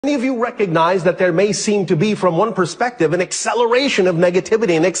Many of you recognize that there may seem to be, from one perspective, an acceleration of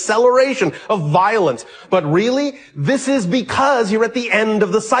negativity, an acceleration of violence. But really, this is because you're at the end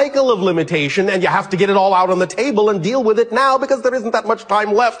of the cycle of limitation and you have to get it all out on the table and deal with it now because there isn't that much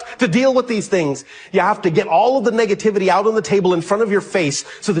time left to deal with these things. You have to get all of the negativity out on the table in front of your face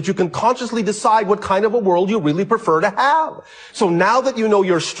so that you can consciously decide what kind of a world you really prefer to have. So now that you know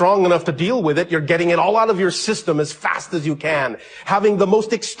you're strong enough to deal with it, you're getting it all out of your system as fast as you can, having the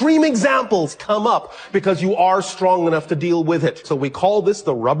most extreme examples come up because you are strong enough to deal with it. So we call this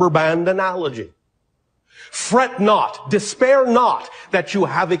the rubber band analogy. Fret not, despair not that you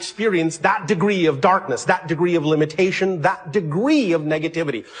have experienced that degree of darkness, that degree of limitation, that degree of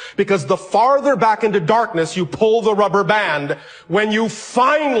negativity. Because the farther back into darkness you pull the rubber band, when you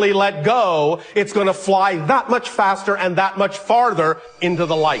finally let go, it's going to fly that much faster and that much farther into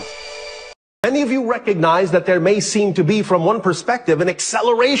the light. Many of you recognize that there may seem to be, from one perspective, an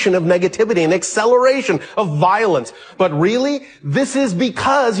acceleration of negativity, an acceleration of violence. But really, this is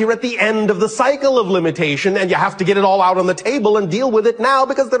because you're at the end of the cycle of limitation and you have to get it all out on the table and deal with it now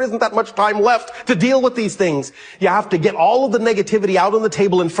because there isn't that much time left to deal with these things. You have to get all of the negativity out on the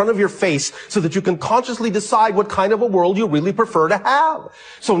table in front of your face so that you can consciously decide what kind of a world you really prefer to have.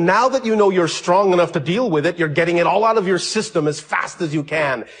 So now that you know you're strong enough to deal with it, you're getting it all out of your system as fast as you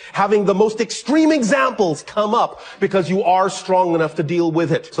can, having the most extreme examples come up because you are strong enough to deal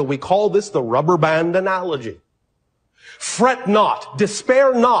with it. So we call this the rubber band analogy. Fret not,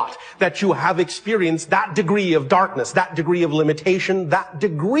 despair not that you have experienced that degree of darkness, that degree of limitation, that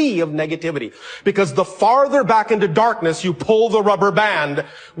degree of negativity. Because the farther back into darkness you pull the rubber band,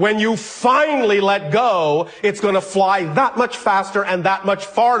 when you finally let go, it's going to fly that much faster and that much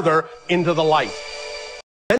farther into the light.